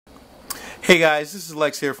Hey guys, this is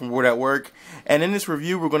Lex here from Bored at Work, and in this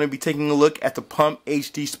review we're going to be taking a look at the Pump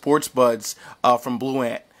HD Sportsbuds from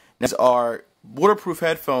BlueAnt. These are waterproof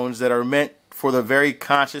headphones that are meant for the very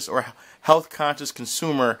conscious or health conscious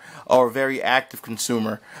consumer or very active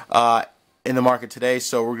consumer in the market today.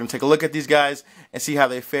 So we're going to take a look at these guys and see how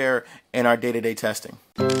they fare in our day-to-day testing.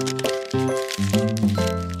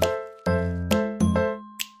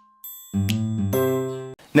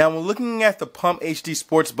 Now, when looking at the Pump HD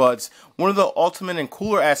Sportsbuds, one of the ultimate and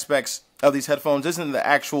cooler aspects of these headphones isn't the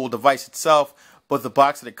actual device itself, but the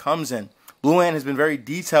box that it comes in. BlueAnt has been very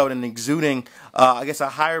detailed in exuding, I guess,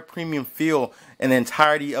 a higher premium feel in the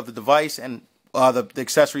entirety of the device and the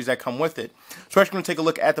accessories that come with it. So we're actually going to take a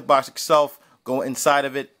look at the box itself, go inside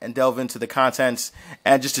of it, and delve into the contents,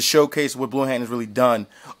 and just to showcase what BlueAnt has really done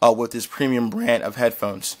with this premium brand of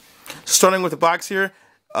headphones. So starting with the box here,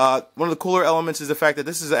 one of the cooler elements is the fact that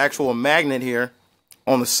this is an actual magnet here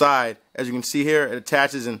on the side. As you can see here, it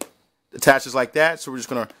attaches like that. So we're just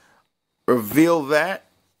going to reveal that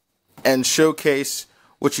and showcase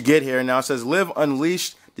what you get here. Now it says Live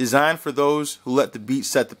Unleashed, designed for those who let the beat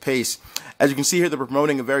set the pace. As you can see here, they're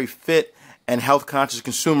promoting a very fit and health conscious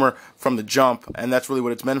consumer from the jump, and that's really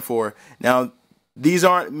what it's meant for. Now these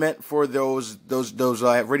aren't meant for those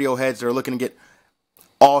radio heads that are looking to get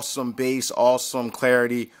awesome bass, awesome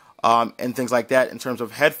clarity, and things like that in terms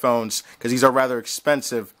of headphones, because these are rather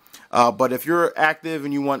expensive. But if you're active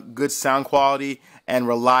and you want good sound quality and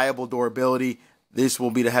reliable durability, this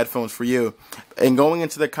will be the headphones for you. And going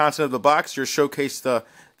into the content of the box, you're showcased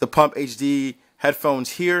the Pump HD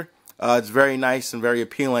headphones here. It's very nice and very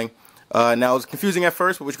appealing. Now it's confusing at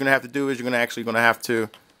first, but what you're going to have to do is you're going to have to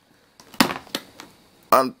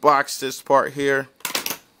unbox this part here.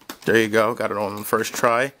 There you go, got it on the first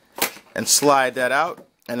try, and slide that out,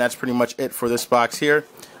 and that's pretty much it for this box here.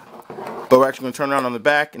 But we're actually going to turn around on the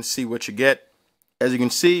back and see what you get. As you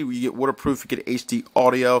can see, you get waterproof, you get HD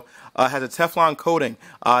audio. It has a Teflon coating.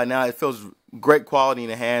 Now it feels great quality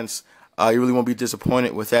in the hands. You really won't be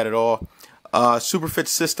disappointed with that at all. Super fit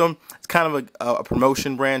system. It's kind of a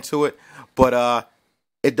promotion brand to it, but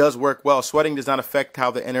it does work well. Sweating does not affect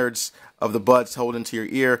how the innards of the buds hold into your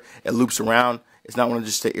ear. It loops around. It's not one of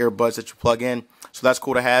just the earbuds that you plug in. So that's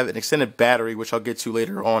cool to have. An extended battery, which I'll get to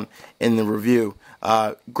later on in the review.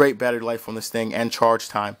 Great battery life on this thing and charge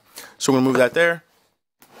time. So we're going to move that there.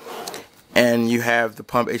 And you have the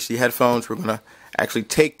Pump HD headphones. We're going to actually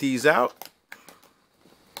take these out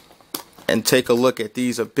and take a look at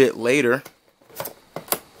these a bit later.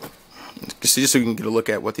 Just so you can get a look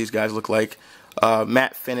at what these guys look like.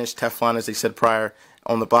 Matte finish, Teflon, as they said prior,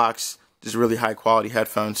 on the box. Just really high quality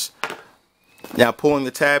headphones. Now pulling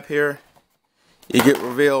the tab here, you get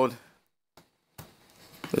revealed.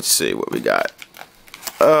 Let's see what we got.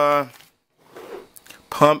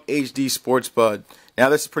 Pump HD Sportsbud. Now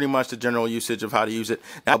this is pretty much the general usage of how to use it.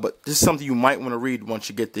 Now, but this is something you might want to read once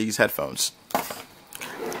you get these headphones.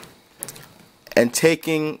 And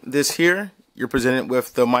taking this here, you're presented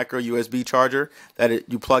with the micro USB charger that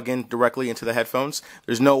you plug in directly into the headphones.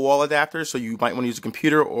 There's no wall adapter, so you might want to use a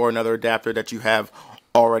computer or another adapter that you have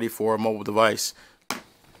already for a mobile device.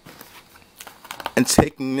 And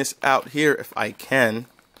taking this out here, if I can.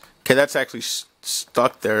 Okay, that's actually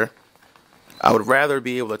stuck there. I would rather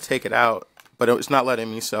be able to take it out, but it's not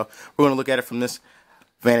letting me, so we're going to look at it from this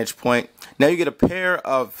vantage point. Now you get a pair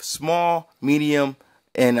of small, medium,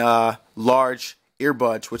 and large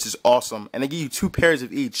earbuds, which is awesome, and they give you 2 pairs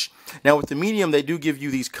of each. Now with the medium, they do give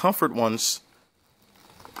you these comfort ones,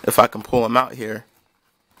 if I can pull them out here.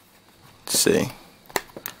 Let's see.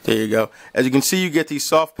 There you go. As you can see, you get these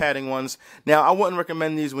soft padding ones. Now, I wouldn't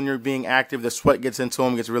recommend these when you're being active. The sweat gets into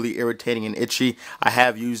them, gets really irritating and itchy. I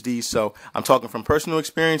have used these, so I'm talking from personal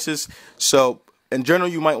experiences. So, in general,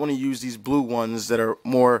 you might want to use these blue ones that are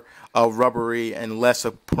more rubbery and less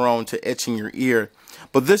prone to itching your ear.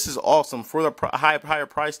 But this is awesome. For the higher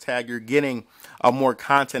price tag, you're getting more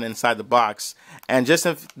content inside the box. And just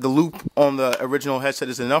if the loop on the original headset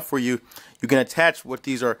is enough for you, you can attach what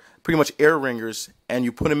these are pretty much ear ringers, and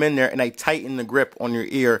you put them in there, and they tighten the grip on your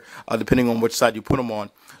ear depending on which side you put them on.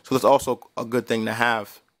 So that's also a good thing to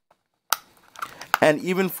have. And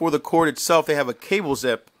even for the cord itself, they have a cable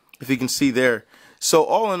zip, if you can see there. So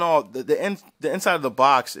all in all, the inside of the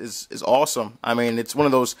box is awesome. I mean, it's one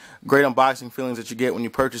of those great unboxing feelings that you get when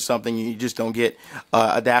you purchase something you just don't get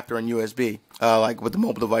adapter and USB, like with the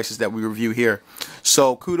mobile devices that we review here.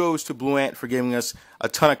 So kudos to BlueAnt for giving us a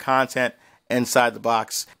ton of content inside the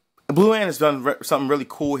box. BlueAnt has done something really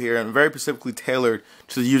cool here and very specifically tailored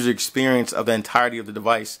to the user experience of the entirety of the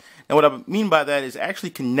device. And what I mean by that is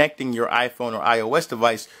actually connecting your iPhone or iOS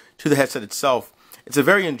device to the headset itself. It's a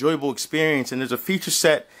very enjoyable experience, and there's a feature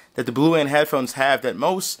set that the BlueAnt headphones have that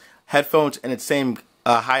most headphones in its same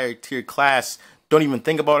higher tier class don't even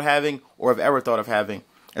think about having or have ever thought of having.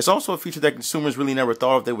 It's also a feature that consumers really never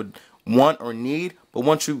thought of they would want or need, but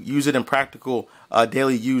once you use it in practical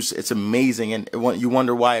daily use, it's amazing, and you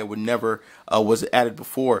wonder why it would never was added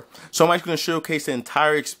before. So I'm actually going to showcase the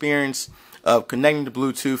entire experience of connecting to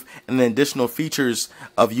Bluetooth and the additional features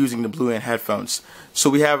of using the BlueAnt headphones. So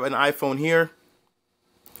we have an iPhone here.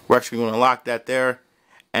 We're actually going to lock that there,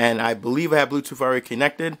 and I believe I have Bluetooth already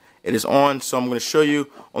connected. It is on, so I'm going to show you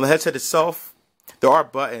on the headset itself. There are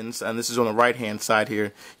buttons, and this is on the right hand side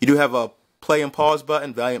here. You do have a play and pause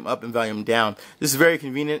button, volume up and volume down. This is very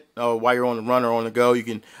convenient while you're on the run or on the go. You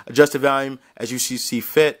can adjust the volume as you see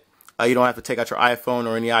fit. You don't have to take out your iPhone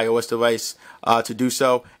or any iOS device to do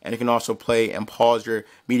so, and you can also play and pause your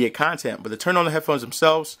media content. But to turn on the headphones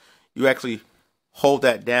themselves, you actually hold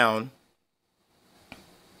that down,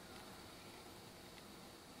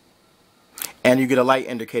 and you get a light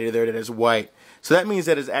indicator there that is white. So that means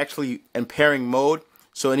that it's actually in pairing mode.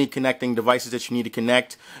 So any connecting devices that you need to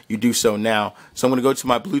connect, you do so now. So I'm going to go to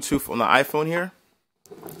my Bluetooth on the iPhone here.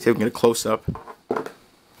 See if we can get a close up.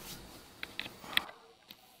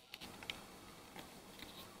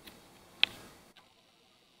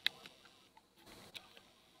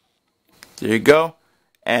 There you go.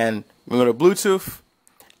 And we're going to Bluetooth,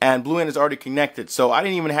 and BlueAnt is already connected. So I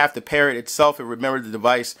didn't even have to pair it itself. It remembered the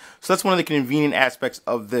device. So that's one of the convenient aspects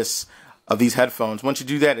of these headphones. Once you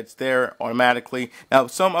do that, it's there automatically. Now,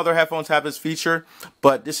 some other headphones have this feature,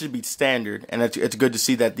 but this should be standard, and it's good to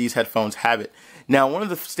see that these headphones have it. Now, one of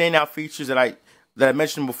the standout features that I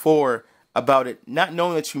mentioned before about it, not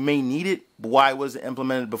knowing that you may need it, but why it wasn't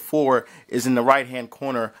implemented before, is in the right-hand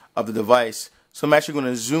corner of the device. So I'm actually going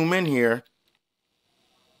to zoom in here,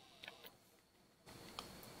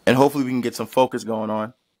 and hopefully we can get some focus going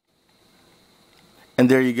on. And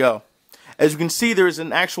there you go. As you can see, there is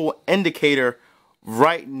an actual indicator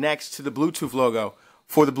right next to the Bluetooth logo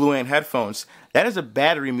for the BlueAnt headphones. That is a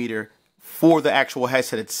battery meter for the actual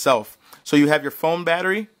headset itself. So you have your phone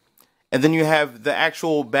battery, and then you have the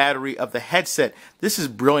actual battery of the headset. This is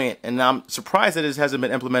brilliant, and I'm surprised that it hasn't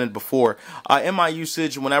been implemented before. In my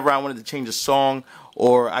usage, whenever I wanted to change a song,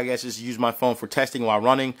 or I guess just use my phone for testing while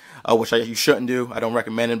running, which you shouldn't do. I don't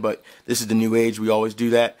recommend it, but this is the new age. We always do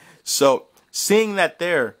that. So seeing that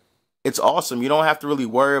there, it's awesome. You don't have to really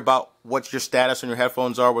worry about what your status on your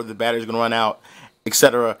headphones are, whether the battery's going to run out,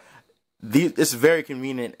 etc. It's very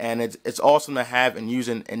convenient, and it's awesome to have and use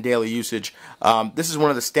in daily usage. This is one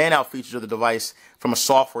of the standout features of the device from a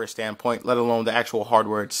software standpoint, let alone the actual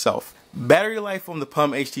hardware itself. Battery life on the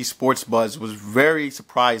Pump HD Sportsbuds was very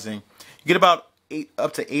surprising. You get about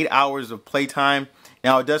up to 8 hours of playtime.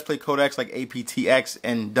 Now, it does play codecs like aptX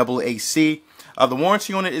and AAC. The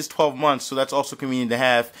warranty on it is 12 months, so that's also convenient to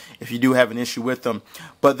have if you do have an issue with them.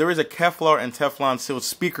 But there is a Kevlar and Teflon sealed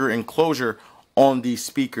speaker enclosure on these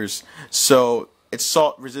speakers. So it's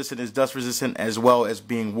salt resistant, it's dust resistant, as well as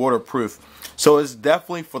being waterproof. So it's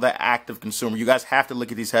definitely for the active consumer. You guys have to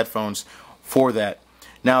look at these headphones for that.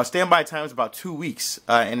 Now, standby time is about 2 weeks,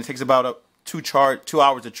 and it takes about 2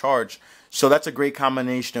 hours to charge. So that's a great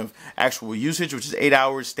combination of actual usage, which is 8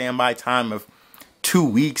 hours, standby time of 2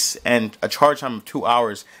 weeks, and a charge time of 2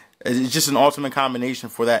 hours. It's just an ultimate combination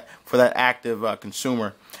for that active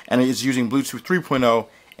consumer. And it's using Bluetooth 3.0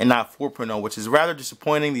 and not 4.0, which is rather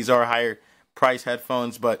disappointing. These are higher price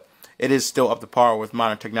headphones, but it is still up to par with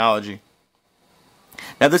modern technology.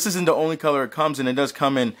 Now, this isn't the only color it comes in. It does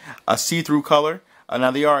come in a see-through color.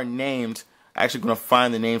 Now, they are named. I'm actually going to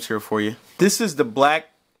find the names here for you. This is the black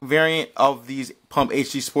variant of these Pump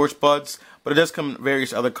HD Sportsbuds, but it does come in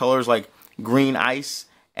various other colors like green ice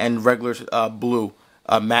and regular blue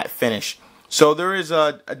matte finish. So there is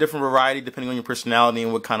a different variety depending on your personality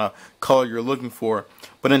and what kind of color you're looking for.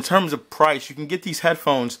 But in terms of price, you can get these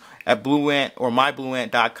headphones at BlueAnt or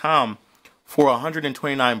MyBlueAnt.com for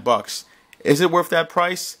 $129. Is it worth that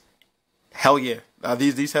price? Hell yeah.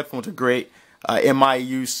 These headphones are great. In my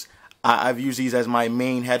use, I've used these as my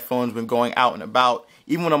main headphones when going out and about.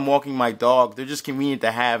 Even when I'm walking my dog, they're just convenient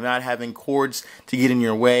to have, not having cords to get in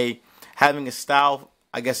your way. Having a style,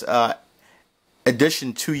 I guess,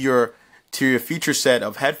 addition to your feature set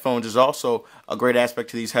of headphones is also a great aspect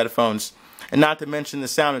to these headphones. And not to mention the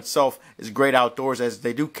sound itself is great outdoors, as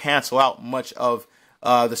they do cancel out much of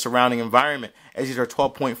the surrounding environment. As these are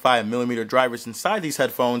 12.5 millimeter drivers inside these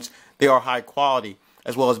headphones, they are high quality,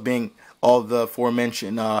 as well as being all the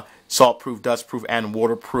aforementioned salt-proof, dust-proof, and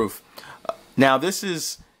waterproof. Now, this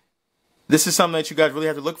is something that you guys really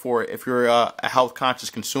have to look for if you're a health-conscious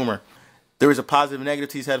consumer. There is a positive and negative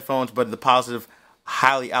to these headphones, but the positive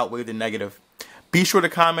highly outweigh the negative. Be sure to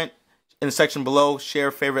comment in the section below,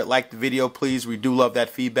 share, favorite, like the video, please. We do love that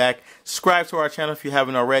feedback. Subscribe to our channel if you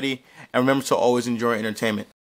haven't already, and remember to always enjoy entertainment.